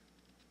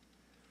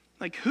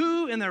 Like,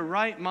 who in their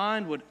right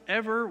mind would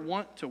ever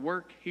want to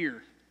work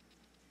here?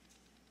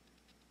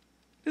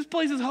 This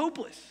place is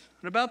hopeless.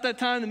 And about that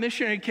time, the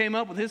missionary came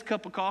up with his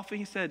cup of coffee.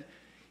 He said,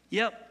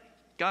 "Yep,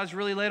 God's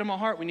really laid on my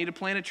heart. We need to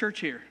plant a church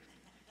here."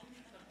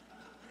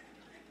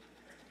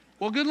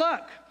 Well, good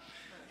luck.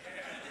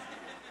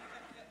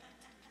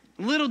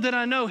 Little did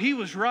I know he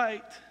was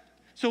right.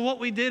 So what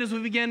we did is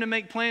we began to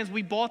make plans.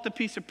 We bought the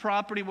piece of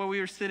property where we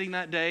were sitting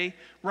that day,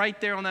 right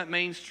there on that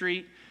main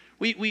street.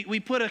 We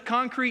put a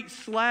concrete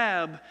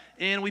slab,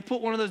 and we put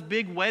one of those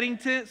big wedding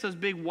tents, those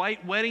big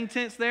white wedding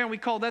tents there, and we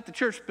called that the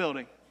church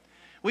building.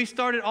 We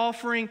started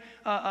offering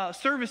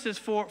services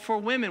for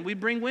women. We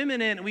bring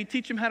women in, and we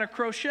teach them how to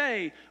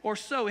crochet or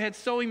sew. We had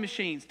sewing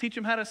machines, teach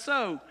them how to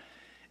sew.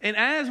 And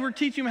as we're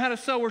teaching them how to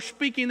sew, we're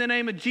speaking the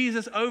name of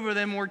Jesus over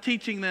them. We're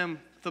teaching them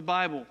the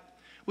Bible.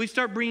 We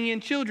start bringing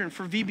in children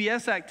for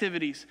VBS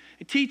activities,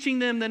 teaching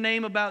them the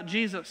name about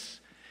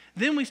Jesus.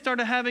 Then we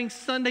started having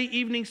Sunday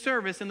evening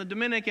service. In the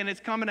Dominican,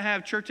 it's common to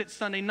have church at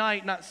Sunday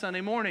night, not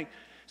Sunday morning.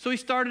 So we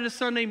started a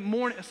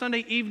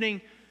Sunday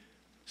evening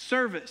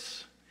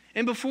service.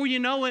 And before you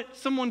know it,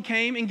 someone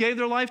came and gave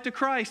their life to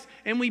Christ,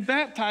 and we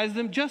baptized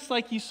them just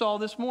like you saw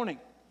this morning.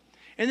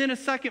 And then a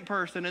second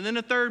person, and then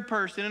a third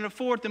person, and a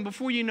fourth, and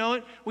before you know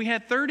it, we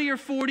had 30 or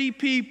 40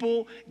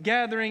 people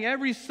gathering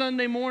every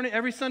Sunday morning,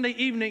 every Sunday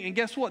evening, and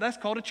guess what? That's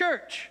called a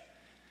church.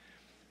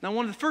 Now,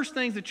 one of the first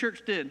things the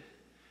church did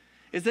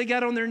is they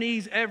got on their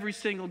knees every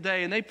single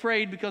day, and they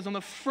prayed, because on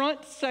the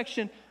front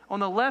section, on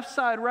the left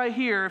side right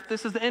here, if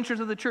this is the entrance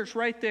of the church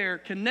right there,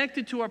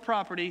 connected to our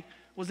property,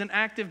 was an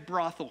active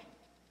brothel.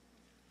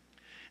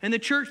 And the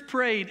church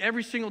prayed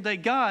every single day,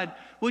 "God,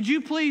 would you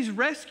please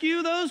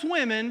rescue those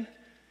women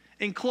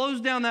and close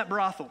down that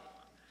brothel?"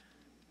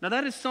 Now,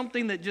 that is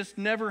something that just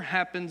never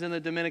happens in the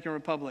Dominican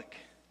Republic.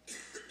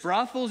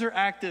 Brothels are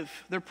active.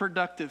 They're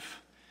productive.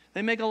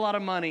 They make a lot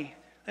of money.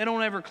 They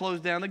don't ever close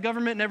down. The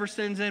government never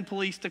sends in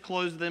police to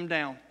close them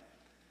down.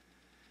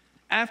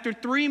 After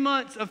 3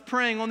 months of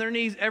praying on their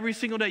knees every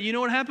single day, you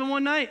know what happened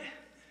one night?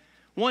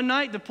 One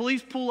night, the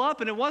police pull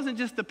up, and it wasn't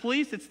just the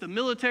police, it's the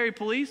military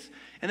police,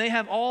 and they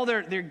have all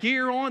their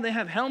gear on, they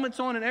have helmets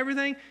on and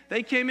everything.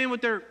 They came in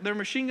with their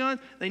machine guns,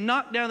 they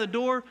knocked down the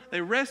door,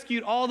 they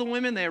rescued all the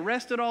women, they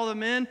arrested all the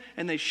men,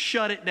 and they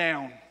shut it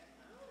down.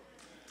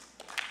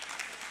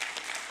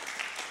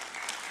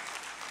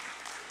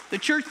 The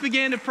church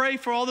began to pray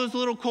for all those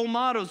little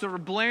colmados that were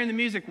blaring the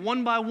music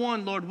one by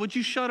one. Lord, would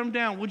you shut them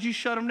down? Would you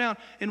shut them down?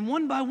 And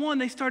one by one,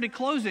 they started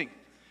closing,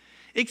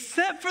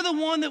 except for the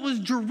one that was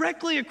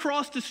directly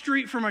across the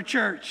street from our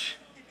church.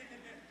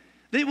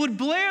 They would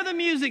blare the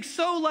music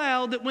so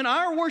loud that when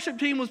our worship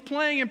team was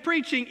playing and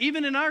preaching,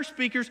 even in our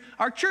speakers,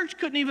 our church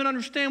couldn't even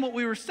understand what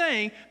we were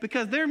saying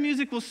because their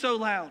music was so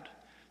loud.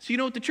 So you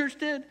know what the church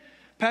did?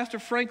 Pastor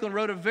Franklin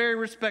wrote a very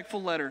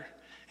respectful letter.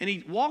 And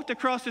he walked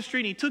across the street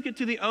and he took it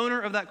to the owner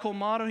of that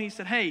colmado and he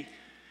said, hey,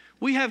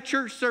 we have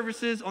church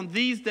services on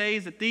these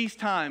days at these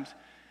times.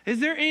 Is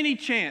there any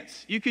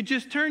chance you could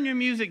just turn your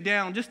music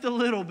down just a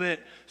little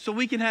bit so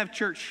we can have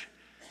church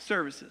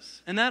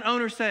services? And that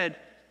owner said,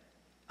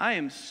 I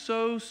am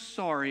so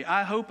sorry.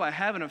 I hope I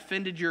haven't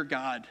offended your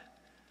God.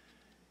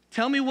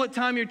 Tell me what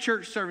time your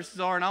church services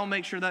are and I'll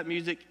make sure that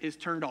music is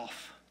turned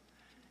off.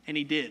 And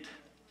he did.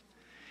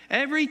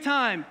 Every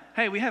time,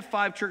 hey, we have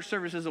 5 church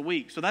services a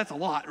week, so that's a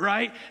lot,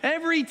 right?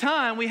 Every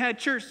time we had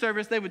church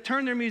service, they would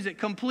turn their music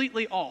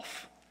completely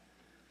off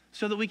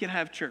so that we could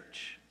have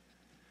church.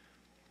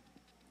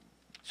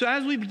 So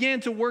as we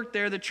began to work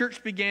there, the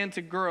church began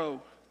to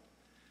grow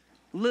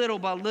little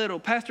by little.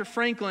 Pastor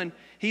Franklin,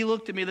 he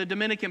looked at me, the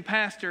Dominican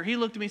pastor, he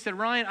looked at me and said,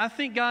 Ryan, I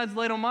think God's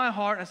laid on my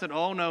heart. I said,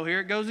 oh no,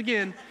 here it goes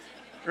again,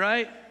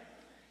 right?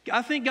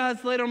 I think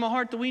God's laid on my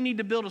heart that we need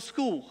to build a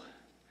school.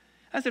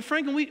 I said,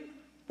 Franklin,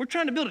 we're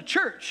trying to build a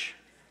church.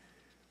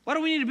 Why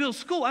do we need to build a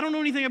school? I don't know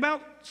anything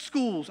about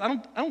schools. I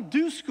don't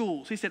do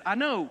schools. He said, I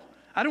know.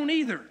 I don't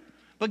either.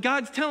 But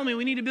God's telling me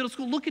we need to build a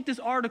school. Look at this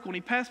article. And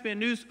he passed me a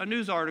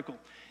news article.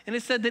 And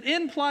it said that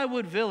in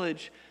Plywood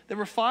Village, there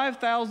were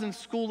 5,000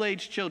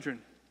 school-age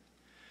children.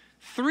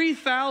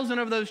 3,000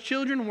 of those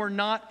children were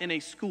not in a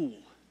school.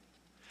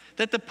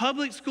 That the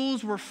public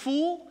schools were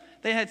full.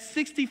 They had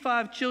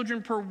 65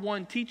 children per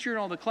one teacher in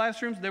all the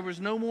classrooms. There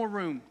was no more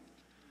room.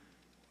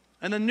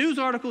 And the news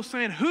article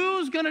saying,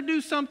 who's going to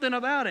do something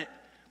about it?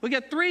 We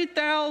got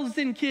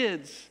 3,000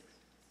 kids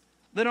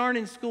that aren't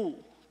in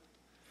school.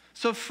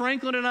 So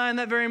Franklin and I, in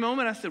that very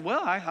moment, I said,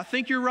 well, I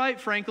think you're right,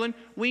 Franklin.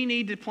 We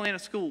need to plant a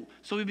school.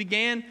 So we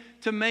began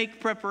to make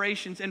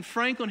preparations. And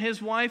Franklin,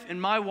 his wife,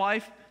 and my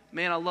wife,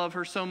 man, I love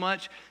her so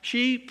much.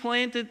 She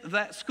planted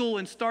that school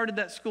and started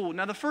that school.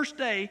 Now, the first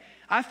day,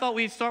 I thought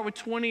we'd start with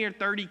 20 or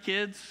 30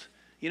 kids,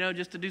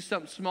 just to do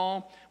something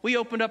small. We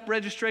opened up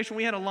registration.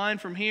 We had a line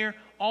from here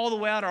all the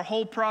way out our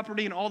whole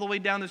property and all the way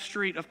down the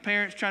street of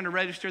parents trying to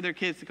register their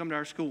kids to come to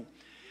our school.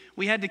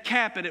 We had to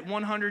cap it at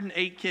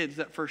 108 kids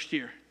that first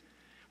year.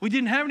 We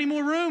didn't have any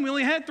more room. We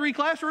only had 3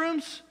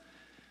 classrooms.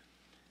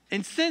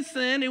 And since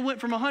then, it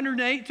went from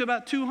 108 to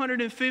about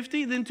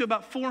 250, then to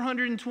about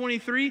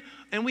 423.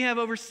 And we have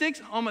over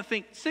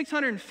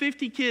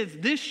 650 kids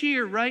this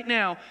year right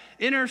now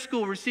in our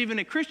school receiving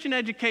a Christian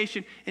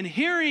education and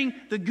hearing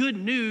the good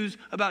news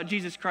about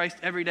Jesus Christ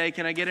every day.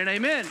 Can I get an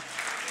amen?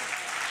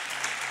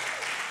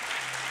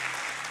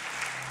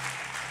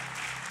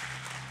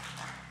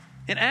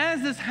 And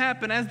as this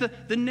happened, as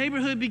the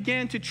neighborhood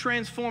began to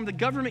transform, the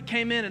government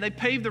came in and they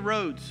paved the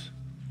roads.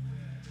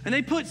 And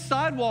they put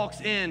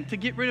sidewalks in to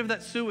get rid of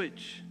that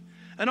sewage.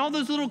 And all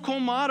those little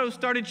colmados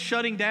started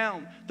shutting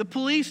down. The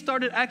police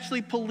started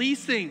actually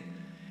policing.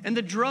 And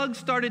the drugs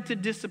started to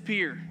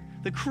disappear.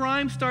 The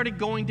crime started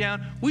going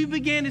down. We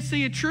began to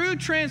see a true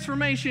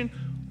transformation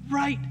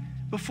right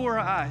before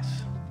our eyes.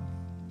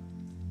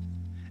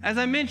 As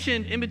I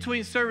mentioned in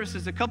between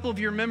services, a couple of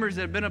your members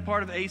that have been a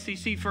part of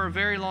ACC for a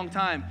very long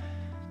time,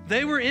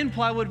 they were in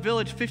Plywood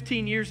Village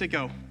 15 years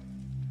ago.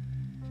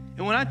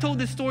 And when I told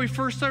this story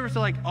first service,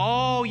 they're like,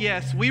 oh,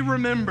 yes, we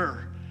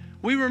remember.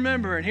 We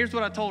remember. And here's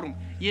what I told them.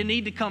 You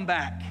need to come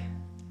back.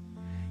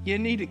 You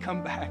need to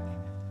come back.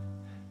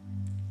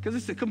 Because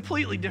it's a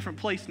completely different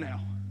place now.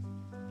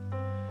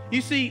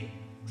 You see,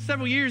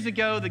 several years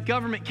ago, the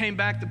government came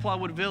back to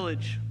Plywood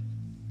Village.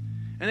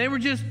 And they were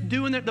just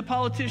doing the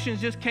politicians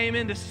just came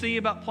in to see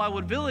about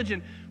Plywood Village.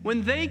 And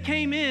when they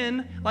came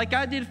in, like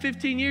I did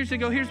 15 years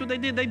ago, here's what they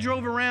did. They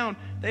drove around.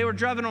 They were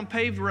driving on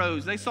paved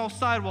roads. They saw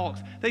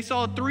sidewalks. They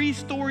saw a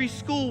 3-story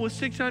school with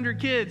 600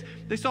 kids.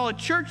 They saw a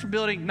church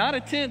building, not a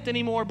tent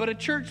anymore, but a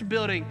church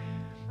building.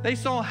 They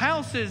saw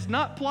houses,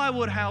 not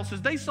plywood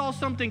houses. They saw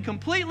something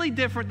completely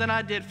different than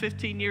I did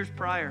 15 years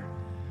prior.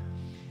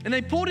 And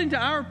they pulled into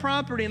our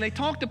property and they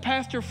talked to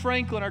Pastor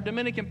Franklin, our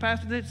Dominican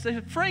pastor. They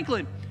said,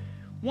 Franklin,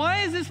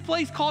 why is this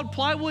place called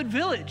Plywood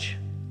Village?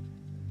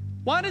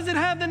 Why does it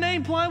have the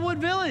name Plywood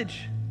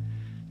Village?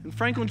 And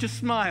Franklin just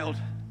smiled.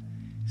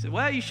 He said,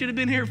 well, you should have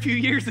been here a few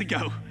years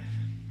ago.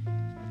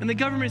 And the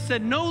government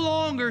said, no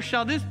longer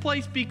shall this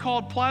place be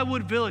called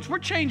Plywood Village. We're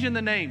changing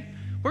the name.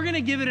 We're going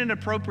to give it an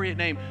appropriate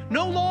name.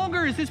 No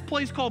longer is this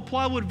place called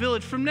Plywood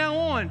Village. From now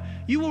on,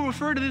 you will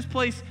refer to this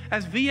place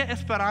as Villa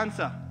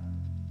Esperanza,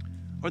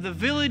 or the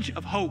village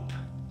of hope.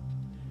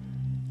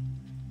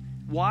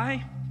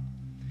 Why?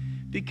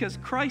 Because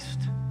Christ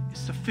is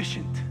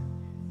sufficient.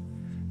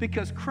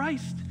 Because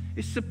Christ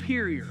is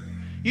superior.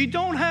 You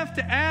don't have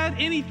to add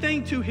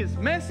anything to his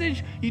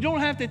message. You don't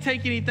have to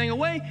take anything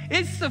away.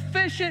 It's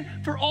sufficient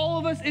for all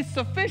of us. It's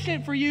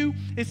sufficient for you.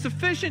 It's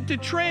sufficient to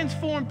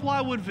transform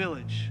Plywood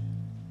Village.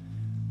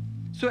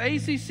 So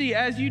ACC,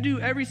 as you do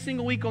every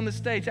single week on the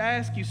stage, I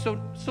ask you, so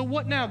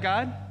what now,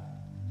 God?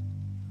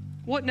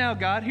 What now,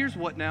 God? Here's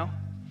what now.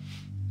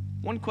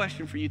 One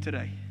question for you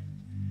today.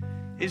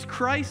 Is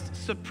Christ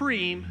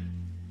supreme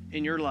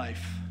in your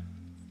life?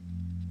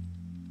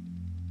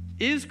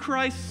 Is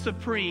Christ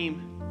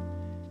supreme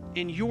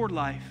in your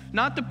life?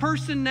 Not the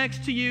person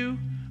next to you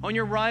on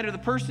your right, or the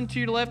person to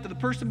your left, or the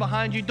person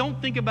behind you.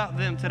 Don't think about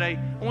them today.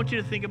 I want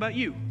you to think about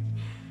you.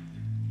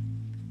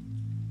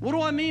 What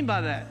do I mean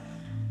by that?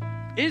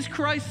 Is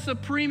Christ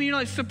supreme in your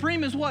life?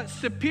 Supreme is what?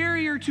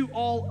 Superior to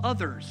all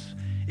others.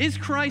 Is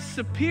Christ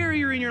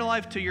superior in your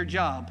life to your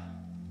job?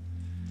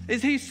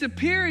 Is he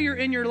superior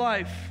in your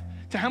life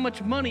to how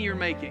much money you're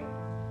making?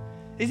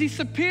 Is he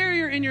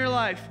superior in your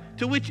life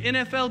to which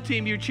NFL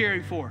team you're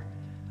cheering for?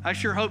 I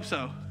sure hope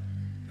so.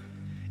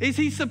 Is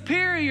he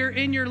superior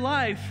in your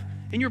life,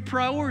 in your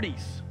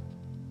priorities?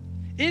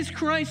 Is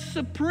Christ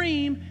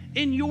supreme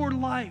in your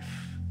life?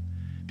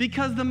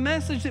 Because the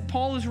message that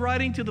Paul is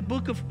writing to the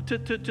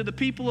to the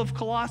people of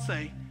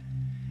Colossae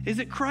is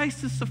that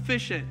Christ is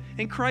sufficient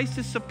and Christ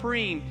is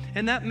supreme,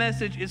 and that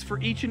message is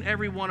for each and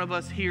every one of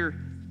us here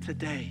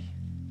today.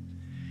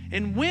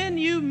 And when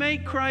you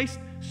make Christ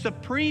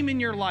supreme in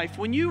your life,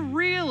 when you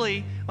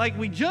really, like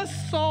we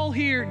just saw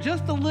here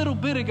just a little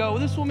bit ago,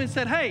 this woman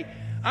said, hey,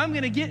 I'm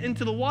going to get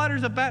into the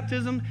waters of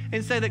baptism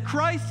and say that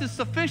Christ is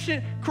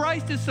sufficient,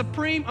 Christ is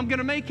supreme, I'm going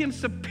to make him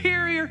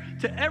superior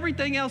to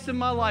everything else in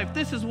my life.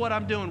 This is what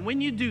I'm doing. When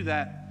you do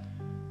that,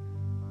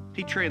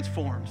 he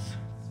transforms.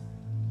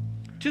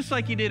 Just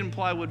like he did in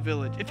Plywood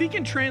Village. If he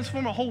can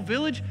transform a whole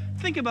village,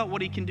 think about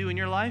what he can do in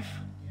your life.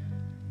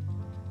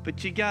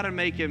 But you got to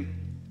make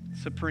him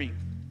supreme.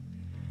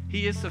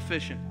 He is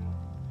sufficient.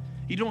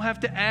 You don't have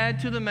to add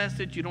to the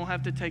message. You don't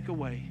have to take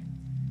away.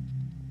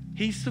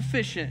 He's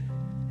sufficient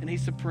and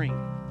he's supreme.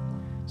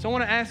 So I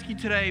want to ask you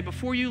today,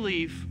 before you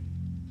leave,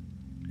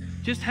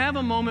 just have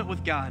a moment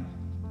with God.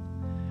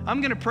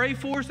 I'm going to pray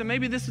for us, and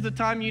maybe this is the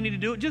time you need to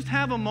do it. Just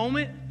have a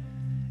moment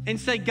and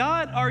say,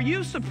 God, are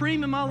you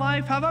supreme in my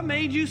life? Have I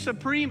made you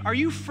supreme? Are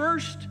you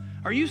first?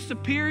 Are you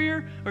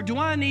superior? Or do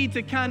I need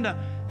to kind of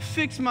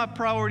fix my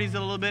priorities a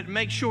little bit and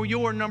make sure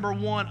you're number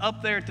one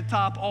up there at the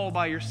top all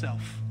by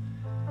yourself?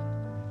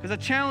 Because I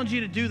challenge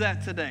you to do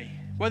that today.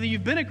 Whether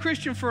you've been a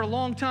Christian for a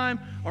long time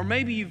or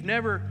maybe you've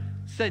never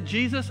said,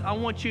 Jesus, I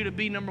want you to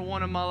be number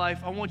one in my life.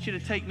 I want you to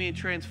take me and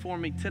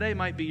transform me. Today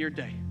might be your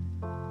day.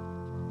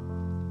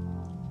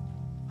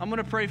 I'm going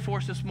to pray for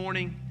us this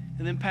morning,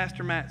 and then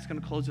Pastor Matt's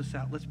going to close us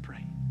out. Let's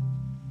pray.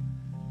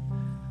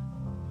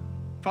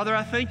 Father,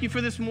 I thank you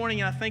for this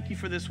morning, and I thank you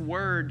for this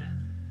word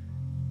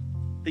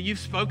that you've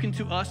spoken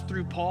to us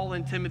through Paul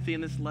and Timothy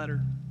in this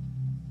letter.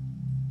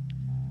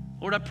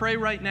 Lord, I pray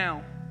right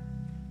now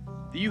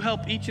that you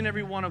help each and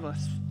every one of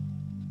us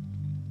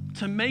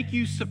to make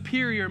you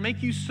superior,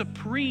 make you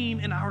supreme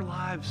in our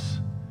lives.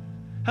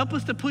 Help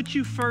us to put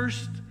you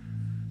first.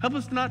 Help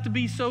us not to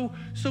be so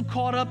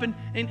caught up in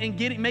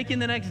making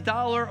the next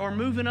dollar or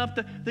moving up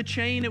the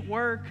chain at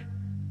work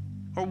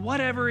or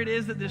whatever it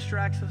is that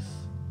distracts us.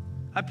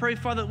 I pray,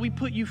 Father, that we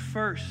put you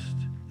first,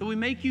 that we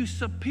make you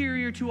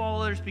superior to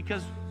all others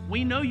because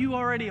we know you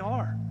already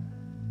are.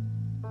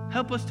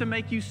 Help us to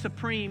make you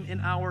supreme in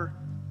our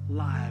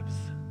lives.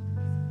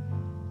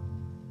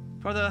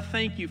 Father, I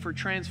thank you for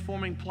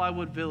transforming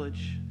Plywood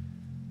Village.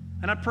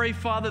 And I pray,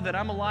 Father, that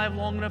I'm alive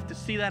long enough to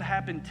see that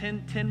happen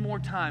 10 more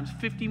times,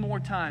 50 more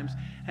times.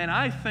 And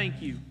I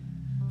thank you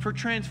for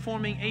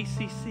transforming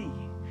ACC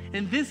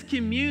and this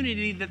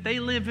community that they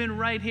live in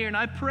right here. And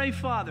I pray,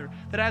 Father,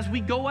 that as we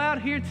go out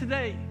here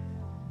today,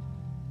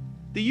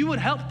 that you would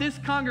help this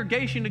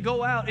congregation to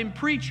go out and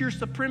preach your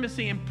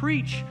supremacy and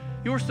preach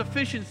your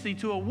sufficiency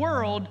to a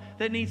world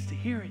that needs to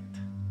hear it.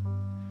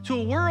 To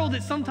a world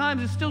that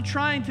sometimes is still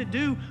trying to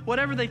do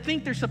whatever they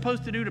think they're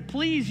supposed to do to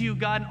please you,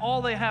 God, and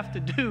all they have to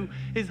do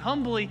is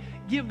humbly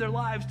give their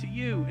lives to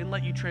you and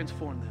let you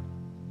transform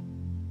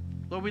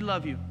them. Lord, we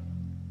love you.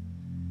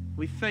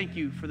 We thank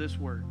you for this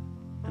word.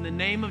 In the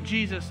name of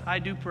Jesus, I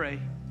do pray.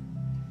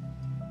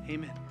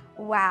 Amen.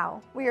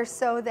 Wow, we are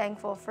so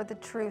thankful for the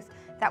truth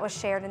that was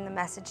shared in the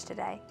message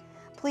today.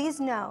 Please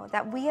know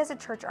that we as a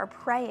church are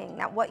praying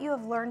that what you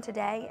have learned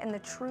today and the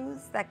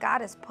truths that God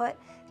has put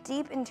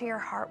deep into your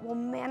heart will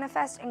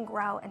manifest and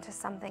grow into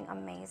something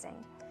amazing.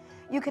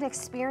 You can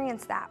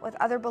experience that with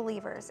other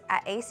believers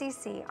at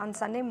ACC on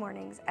Sunday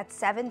mornings at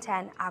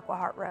 710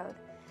 Aquahart Road.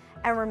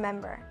 And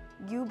remember,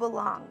 you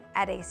belong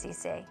at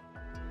ACC.